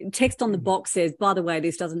text on the box says, by the way,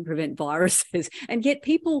 this doesn't prevent viruses, and yet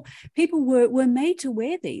people were made to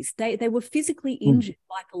wear these. They were physically injured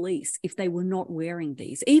by police if they were not wearing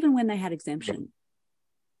these, even when they had exemption.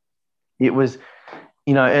 It was,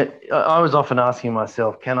 I was often asking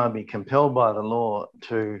myself, can I be compelled by the law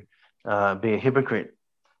to be a hypocrite,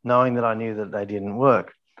 knowing that I knew that they didn't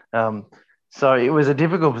work? So it was a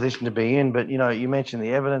difficult position to be in, but, you mentioned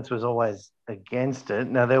the evidence was always against it.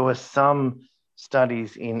 Now, there were some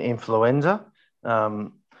studies in influenza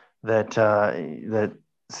that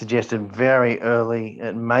suggested very early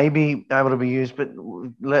it may be able to be used, but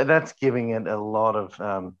that's giving it a lot of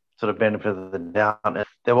sort of benefit of the doubt.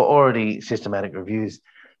 There were already systematic reviews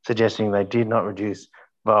suggesting they did not reduce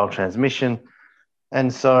viral transmission.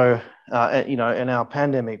 And so, in our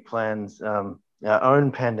pandemic plans, our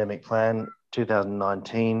own pandemic plan,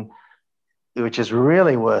 2019, which is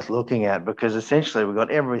really worth looking at because essentially we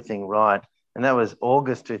got everything right. And that was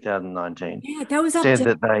August 2019. Yeah, that was up said to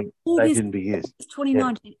that they didn't be used.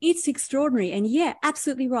 2019. Yeah. It's extraordinary. And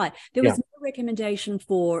absolutely right. There was no recommendation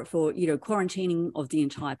for quarantining of the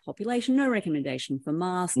entire population, no recommendation for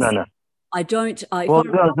masks. No.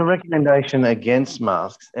 The recommendation against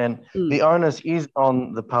masks, and the onus is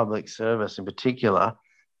on the public service in particular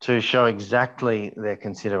to show exactly their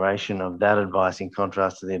consideration of that advice in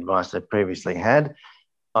contrast to the advice they previously had.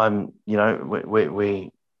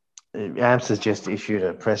 AMS has just issued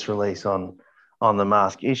a press release on the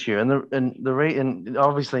mask issue, and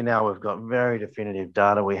obviously now we've got very definitive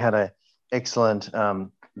data. We had an excellent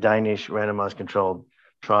Danish randomized controlled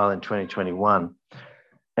trial in 2021,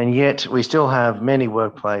 and yet we still have many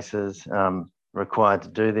workplaces required to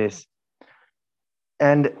do this.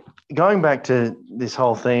 And going back to this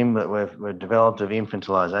whole theme that we've developed of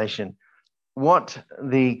infantilization, what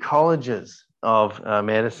the colleges of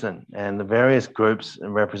medicine and the various groups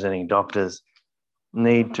representing doctors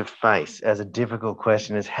need to face as a difficult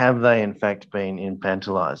question is, have they in fact been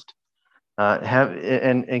infantilized?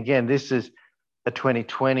 And again, this is a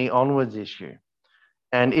 2020 onwards issue.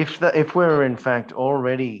 And if we're in fact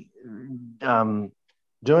already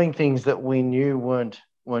doing things that we knew weren't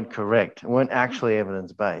correct, weren't actually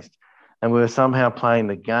evidence-based, and we were somehow playing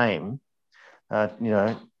the game,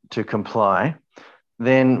 to comply,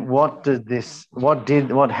 then what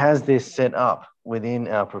has this set up within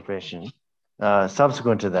our profession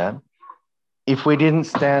subsequent to that if we didn't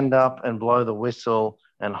stand up and blow the whistle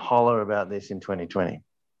and holler about this in 2020?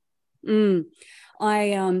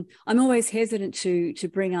 I'm always hesitant to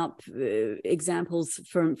bring up examples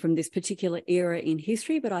from this particular era in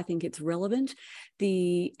history, but I think it's relevant.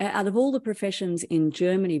 Out of all the professions in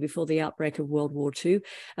Germany before the outbreak of World War II,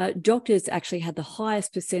 doctors actually had the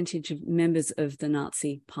highest percentage of members of the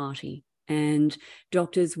Nazi Party. And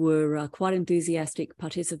doctors were quite enthusiastic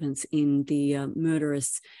participants in the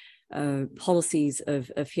murderous policies of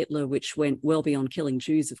Hitler, which went well beyond killing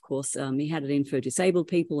Jews, of course. He had it in for disabled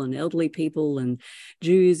people and elderly people and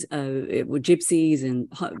Jews, gypsies and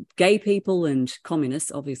gay people and communists,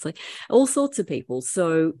 obviously, all sorts of people.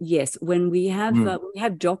 So yes, when we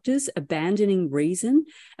have doctors abandoning reason,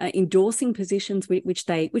 endorsing positions which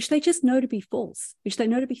they just know to be false, which they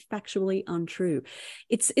know to be factually untrue,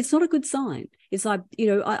 it's not a good sign. It's like,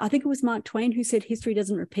 I think it was Mark Twain who said history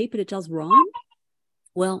doesn't repeat, but it does rhyme.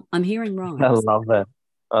 Well, I'm hearing rhymes. I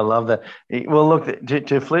love that. Well, look,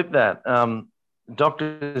 to flip that,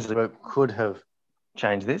 doctors could have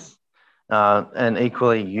changed this, and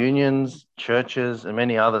equally unions, churches, and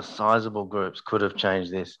many other sizable groups could have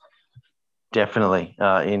changed this. Definitely,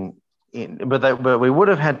 but we would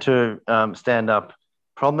have had to stand up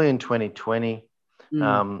probably in 2020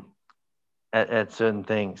 at certain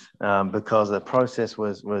things because the process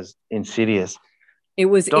was insidious.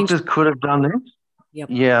 Doctors could have done this. Yep.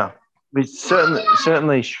 Yeah, we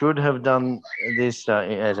certainly should have done this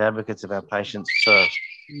as advocates of our patients first,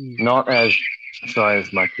 not as. Sorry,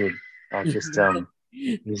 as my kid. I just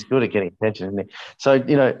he's good at getting attention, isn't he? So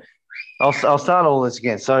I'll start all this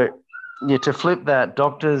again. So to flip that,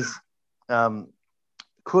 doctors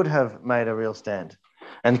could have made a real stand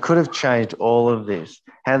and could have changed all of this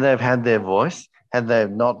had they've had their voice, had they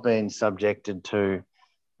not been subjected to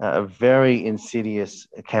a very insidious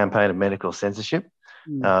campaign of medical censorship.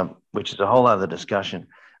 Which is a whole other discussion.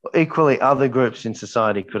 Equally, other groups in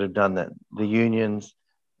society could have done that. The unions,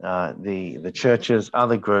 the churches,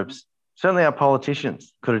 other groups. Certainly our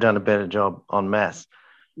politicians could have done a better job en masse.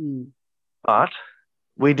 But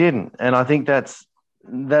we didn't. And I think that's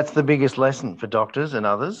the biggest lesson for doctors and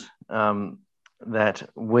others, that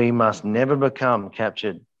we must never become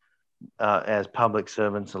captured as public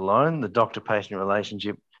servants alone. The doctor-patient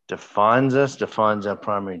relationship defines us, defines our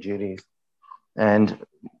primary duties. And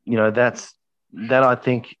that I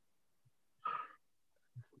think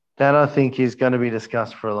is going to be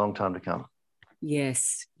discussed for a long time to come.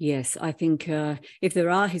 Yes. I think if there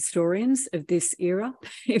are historians of this era,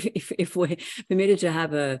 if we're permitted to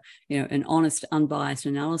have an honest, unbiased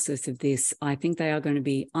analysis of this, I think they are going to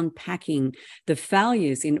be unpacking the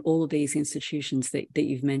failures in all of these institutions that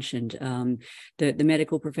you've mentioned, the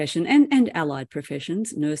medical profession and allied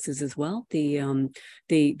professions, nurses as well, the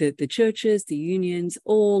churches, the unions,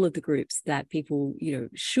 all of the groups that people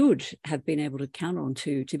should have been able to count on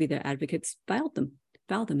to be their advocates failed them,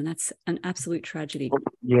 and that's an absolute tragedy.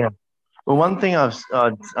 Yeah. Well, one thing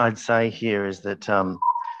I'd say here is that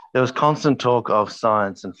there was constant talk of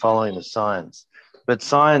science and following the science, but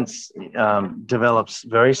science develops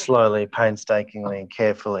very slowly, painstakingly, and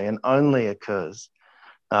carefully, and only occurs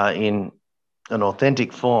in an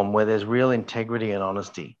authentic form where there's real integrity and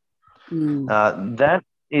honesty. That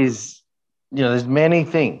is, there's many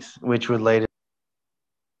things which would lead.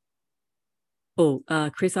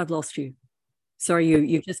 Chris, I've lost you. Sorry,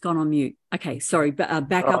 you've just gone on mute. Okay, sorry, back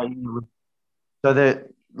up. So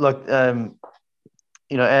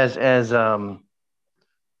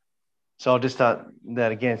so I'll just start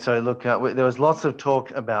that again. So look, there was lots of talk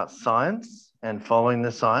about science and following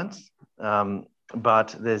the science,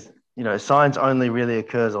 but there's science only really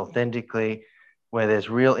occurs authentically where there's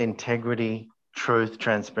real integrity, truth,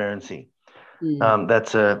 transparency.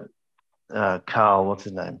 That's Karl, what's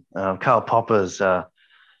his name? Karl Popper's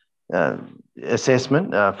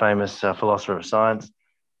assessment, famous philosopher of science.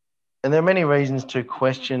 And there are many reasons to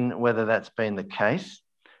question whether that's been the case.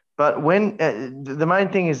 But when the main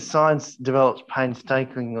thing is science develops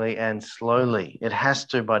painstakingly and slowly. It has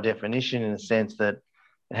to, by definition, in the sense that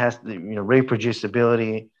it has the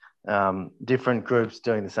reproducibility, different groups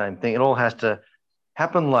doing the same thing. It all has to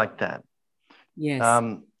happen like that. Yes.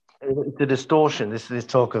 The distortion, this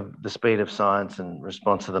talk of the speed of science and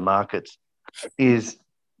response to the markets is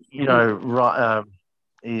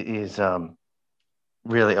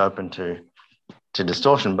really open to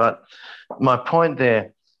distortion. But my point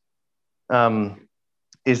there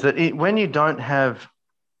is that when you don't have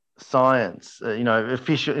science,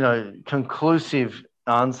 official, conclusive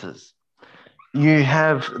answers, you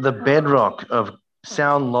have the bedrock of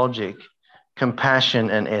sound logic,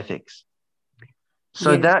 compassion, and ethics.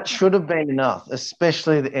 So that should have been enough,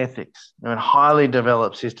 especially the ethics. Highly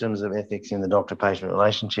developed systems of ethics in the doctor-patient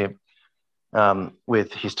relationship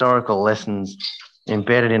with historical lessons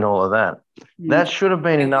embedded in all of that. That should have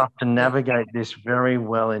been enough to navigate this very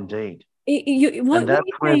well indeed. And that's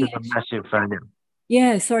where there's a massive failure.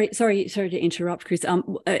 Yeah, sorry to interrupt, Chris.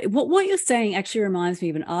 What you're saying actually reminds me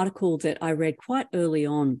of an article that I read quite early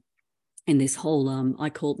on in this whole,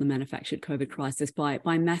 I call it the manufactured COVID crisis, by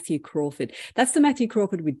Matthew Crawford. That's the Matthew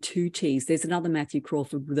Crawford with 2 T's. There's another Matthew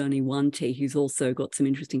Crawford with only 1 T who's also got some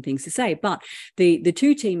interesting things to say. But the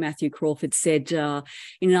 2 T Matthew Crawford said in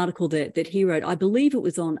an article that he wrote, I believe it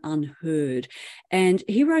was on Unheard, and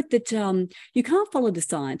he wrote that you can't follow the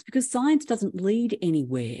science because science doesn't lead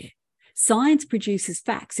anywhere. Science produces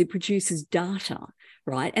facts, it produces data,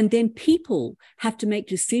 right? And then people have to make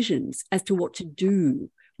decisions as to what to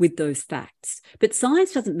do with those facts. But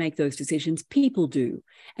science doesn't make those decisions, people do.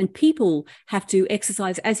 And people have to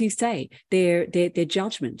exercise, as you say, their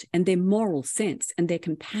judgment and their moral sense and their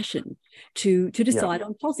compassion to decide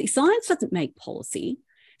on policy. Science doesn't make policy.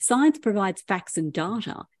 Science provides facts and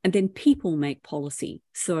data, and then people make policy.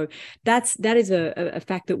 So that is a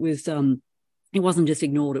fact that was it wasn't just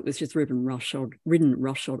ignored, it was just ridden roughshod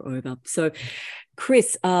over. So,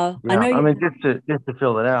 Chris, I know... just to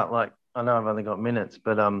fill that out, like, I know I've only got minutes,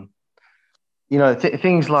 but,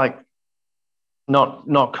 things like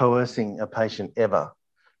not coercing a patient ever,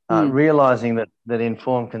 realising that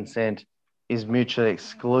informed consent is mutually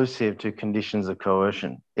exclusive to conditions of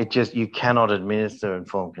coercion. You cannot administer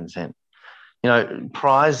informed consent.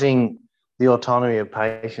 Prizing the autonomy of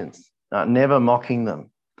patients, never mocking them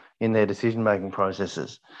in their decision-making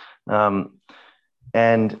processes, and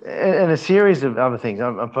a series of other things.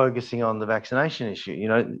 I'm focusing on the vaccination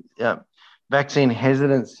issue. Vaccine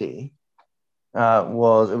hesitancy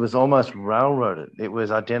was almost railroaded. It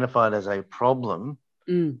was identified as a problem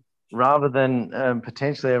rather than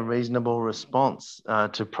potentially a reasonable response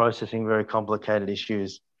to processing very complicated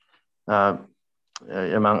issues among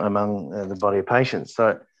the body of patients.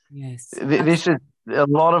 So yes, this is a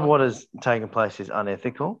lot of what has taken place is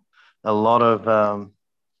unethical. A lot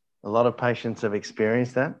of patients have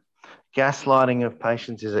experienced that. Gaslighting of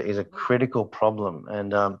patients is a critical problem,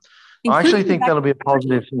 and I actually think that'll be a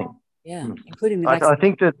positive thing. Yeah, including the I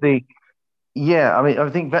think that I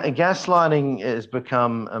think gaslighting has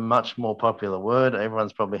become a much more popular word.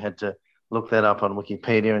 Everyone's probably had to look that up on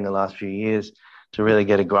Wikipedia in the last few years to really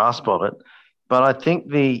get a grasp of it. But I think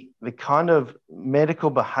the kind of medical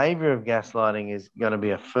behaviour of gaslighting is going to be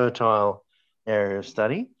a fertile area of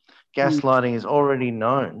study. Gaslighting is already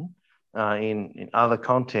known in other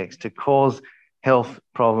contexts to cause health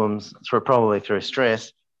problems probably through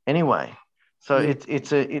stress anyway. So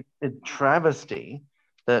it's a travesty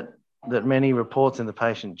that many reports in the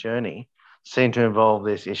patient journey seem to involve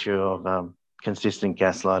this issue of consistent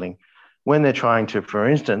gaslighting when they're trying to, for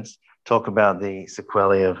instance, talk about the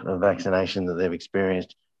sequelae of vaccination that they've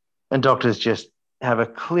experienced. And doctors just have a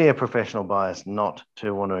clear professional bias not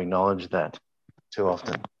to want to acknowledge that too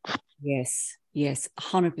often. Yes,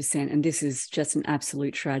 100%. And this is just an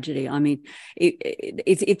absolute tragedy. I mean,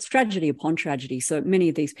 it's tragedy upon tragedy. So many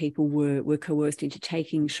of these people were coerced into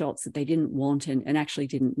taking shots that they didn't want and actually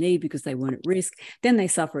didn't need because they weren't at risk. Then they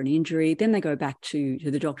suffer an injury. Then they go back to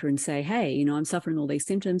the doctor and say, hey, I'm suffering all these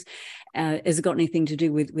symptoms. Has it got anything to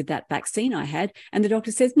do with that vaccine I had? And the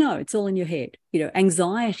doctor says, no, it's all in your head.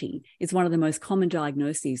 Anxiety is one of the most common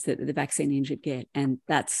diagnoses that the vaccine injured get. And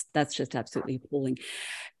that's just absolutely appalling.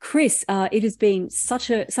 Chris, it has been such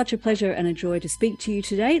a pleasure and a joy to speak to you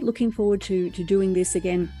today. Looking forward to doing this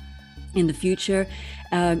again in the future.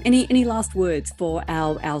 Any last words for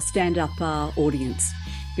our stand-up audience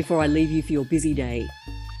before I leave you for your busy day?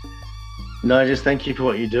 No, just thank you for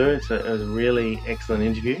what you do. It's a really excellent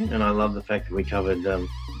interview, and I love the fact that we covered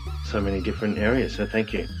so many different areas. So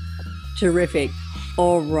thank you. Terrific.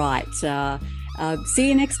 All right. See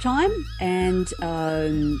you next time, and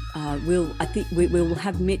we'll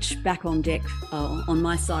have Mitch back on deck on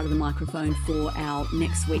my side of the microphone for our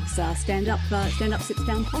next week's Stand Up Sits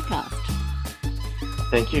Down podcast.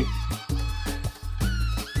 Thank you.